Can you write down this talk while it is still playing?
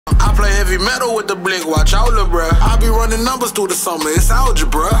I play heavy metal with the blick, watch out, lil' bruh. I be running numbers through the summer, it's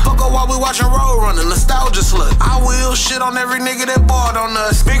algebra. Fuck up while we watching road running, nostalgia slut. I will shit on every nigga that bought on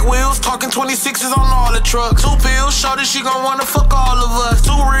us. Big wheels, talking 26s on all the trucks. 2 pills, shorty, she gon' wanna fuck all of us.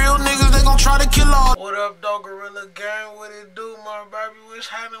 2 real niggas, they gon' try to kill all. What up, though, Gorilla Gang? What it do, my baby? What's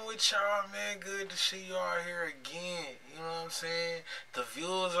happening with y'all, man? Good to see y'all here again. You know what I'm saying? The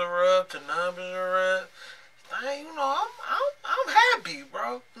views are up, the numbers are up. You know, I'm happy,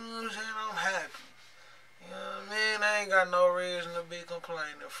 bro. You know what I'm saying? I'm happy. You know what I mean? I ain't got no reason to be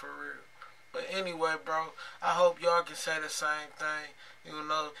complaining for real. But anyway, bro, I hope y'all can say the same thing, you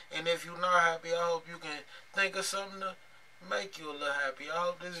know. And if you're not happy, I hope you can think of something to make you a little happy. I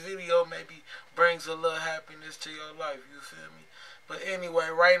hope this video maybe brings a little happiness to your life, you feel me? But anyway,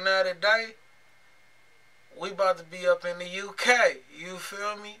 right now today, we about to be up in the UK, you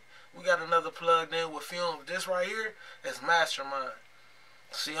feel me? We got another plugged in with Fumez. This right here is Mastermind.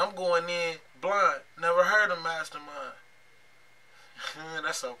 See, I'm going in blind. Never heard of Mastermind.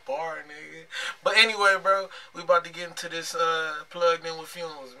 That's a bar, nigga. But anyway, bro, we about to get into this plugged in with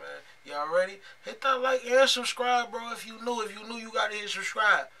Fumez, man. Y'all ready? Hit that like and subscribe, bro. If you new, you gotta hit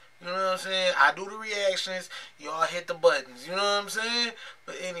subscribe. You know what I'm saying? I do the reactions. Y'all hit the buttons. You know what I'm saying?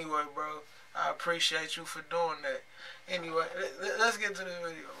 But anyway, bro, I appreciate you for doing that. Anyway, let's get to the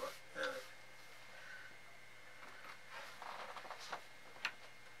video, bro.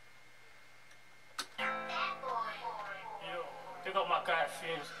 Pick up my guy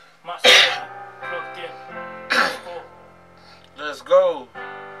Fumez, Mastermind, plugged in. Let's go.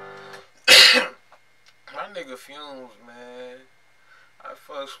 My nigga Fumez, man. I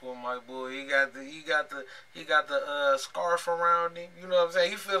fucks with my boy. He got the scarf around him. You know what I'm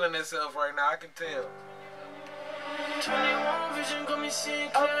saying? He feeling himself right now. I can tell. 21 vision got me seeing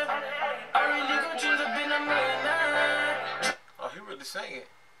clear. I really got dreams of being a millionaire. Oh, he really singing.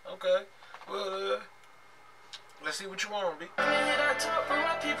 Okay. Well, let's see what you want, B. I hit that top, bring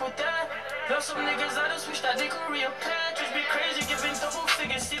my people down. Love some niggas, I just wish that they could reapply. Just be crazy, giving double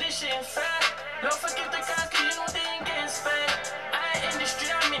figures, see this shit ain't fair. Don't forgive the guys, cause you know they ain't getting spared. I ain't in the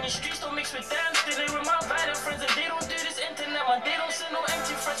street, I'm in the streets, don't mix with them. Still ain't with my violent friends, and they don't do this internet, man. They don't send no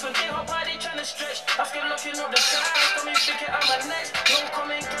empty threats when they hop out, they tryna stretch. I feel looking up the sky, got me thinking I'm my next. Don't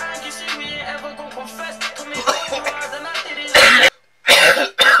come and climb, you see we ain't ever gon' confess. Told me go hard, and I did it.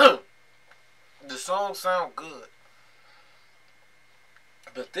 The song sound good,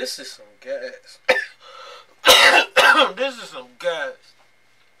 but this is some gas. This is some gas.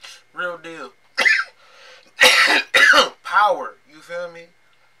 Real deal. Power, you feel me?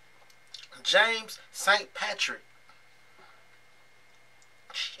 James St. Patrick.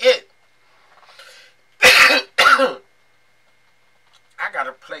 Shit. I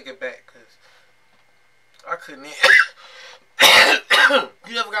gotta play it back because I couldn't even.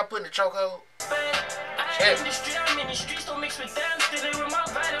 You ever got put in the chokehold? I'm in the street, I'm in the streets, don't mix with them. Still ain't with my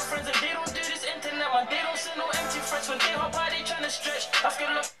violent friends, and they don't do this internet, man. They don't send no empty threats when they hop out, they tryna stretch. I feel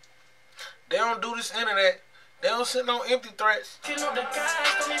like they don't do this internet. They don't send no empty threats. You know the guys,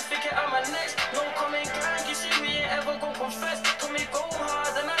 told me figure out my next. No coming gang, you see we ain't ever gon' confess. Told me go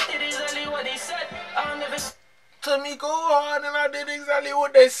hard, and I did exactly what they said. I'll never. Told me go hard, and I did exactly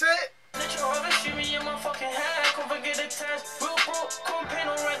what they said. Let your other shoot me in my fucking head. Come forget the test. Real broke, couldn't pay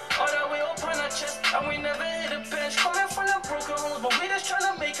no rent. All that way up on our chest, and we never hit a bench. Coming from the broken homes, but we just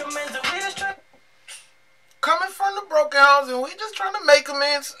tryna make amends. And we just try. Coming from the broken homes, and we just trying to make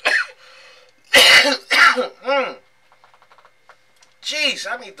amends. Jeez,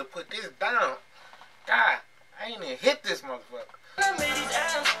 I need to put this down. God, I ain't even hit this motherfucker. I made these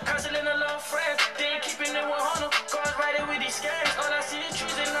M's, canceling a lot of friends. They ain't keeping it 100. God's riding with these scams. All I see is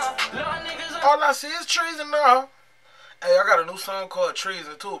treason now. Lot of niggas. All I see is treason now. Hey, I got a new song called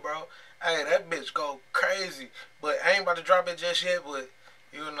Treason too, bro. Hey, that bitch go crazy. But I ain't about to drop it just yet, but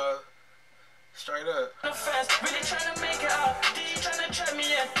you know, straight up. Really trying to make it out. D trying to trap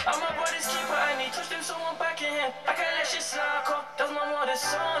me in. I'm my body's keeper. I need touch them someone back in him. I can't let shit slide. That's my mother's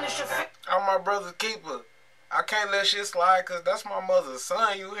son. It's your fit. I'm my brother's keeper. I can't let shit slide because that's my mother's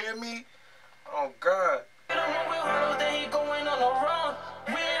son. You hear me? Oh, God. We ain't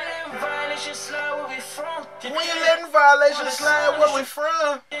letting violations slide where we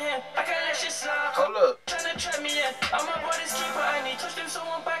from. Hold up. Trying to trap me in. I'm my body's keeper. I need touch them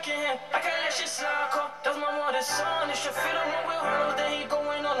someone back in him. I can't let shit slide. That's my mother's son. It's your fit. I'm with her. Then he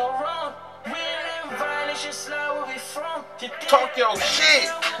going on a run. We ain't letting violations slide where we from. Talk your shit.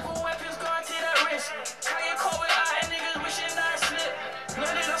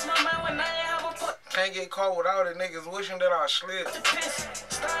 Can't get caught without it, niggas wishing that I slid.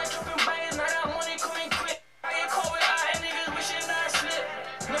 Start dropping bangers, now that money coming quick. I get caught with niggas wishing I slip.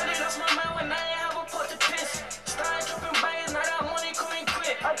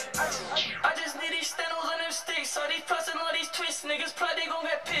 I just need these stenos on them sticks. All these plus and all these twists. Niggas plot they gon'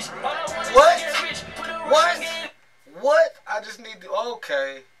 get pitched. All I want is What? to get rich. Put a What? rush game. What? I just need to.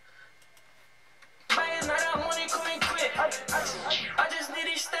 Okay. Buying now that money coming quick. I just need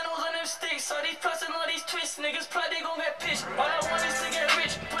these stenos on them sticks. All these plus and all these twists. Niggas plot they gon' get pitched. All I want is to get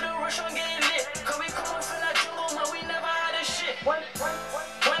rich. Put a rush on getting lit. Cause we come from that jungle, man. We never had a shit. When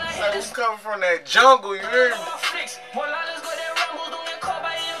I hit Like, we this come from that jungle, you heard me? on my flicks. While others got their rambles, don't get caught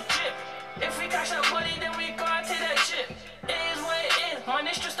by your chip. If we cash that body, then we gotta take that chip. It is what it is. Man,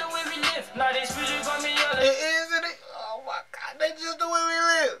 it's just the way we live. Now this music got me yelling. It is, isn't it? Oh my God, that's just the way we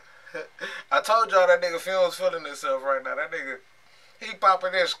live. I told y'all that nigga Fumez feeling himself right now. That nigga, he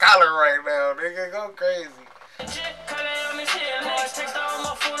popping that scholar right now. Nigga, go crazy.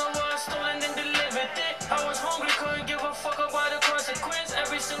 I was hungry, couldn't give a fuck about the consequence.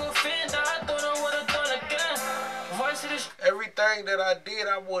 Every single thing that I thought I would have done again. Voice of the Everything that I did,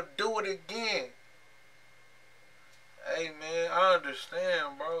 I would do it again. Hey man, I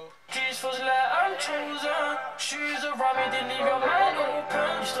understand, bro. streets feels like I'm chosen. Shoes around me, they leave your mind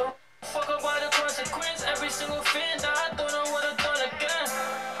open. Used to fuck about the consequence. Every single thing that I thought I would have done again.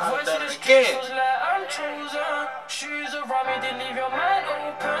 Voice of the streets feels like I'm chosen. Shoes around me, they leave your mind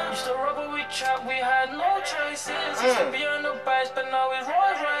open. Used to rubber we trap, we had no choices. Used to be on the bikes, but now it's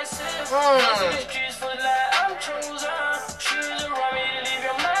Rolls Royces. Voice of the streets feels like I'm chosen. Shoes around me, they leave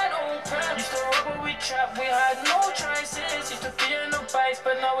your mind open. Used to rubber we trap, we had no choices. Used to be on the bikes,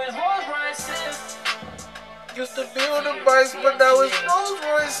 but now it's Rolls Royces. Used to build the bikes, but now it's Rolls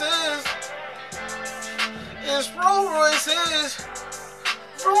Royces. It's Rolls Royces.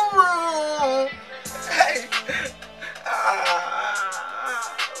 Vroom, vroom. Hey.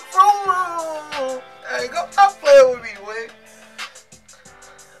 Vroom, vroom. Hey, go stop playing with me, boy.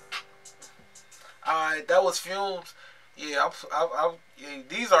 Alright, that was Fumez. Yeah, yeah,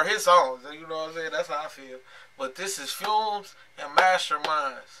 these are his songs. You know what I'm saying? That's how I feel. But this is Fumez and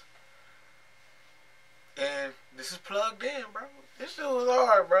Masterminds. And this is plugged in, bro. This shit was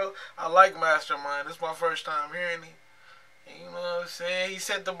hard, bro. I like Mastermind. This is my first time hearing him. And you know what I'm saying? He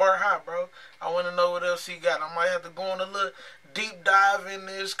set the bar high, bro. I want to know what else he got. I might have to go on a little deep dive in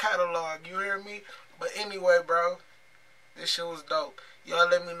this catalog. You hear me? But anyway, bro, this shit was dope. Y'all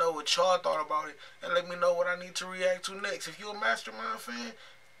let me know what y'all thought about it. And let me know what I need to react to next. If you're a Mastermind fan,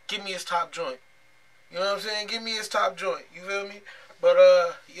 give me his top joint. You know what I'm saying? Give me his top joint. You feel me? But,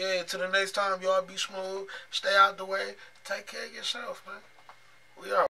 yeah, till the next time, y'all be smooth. Stay out the way. Take care of yourself, man. We out.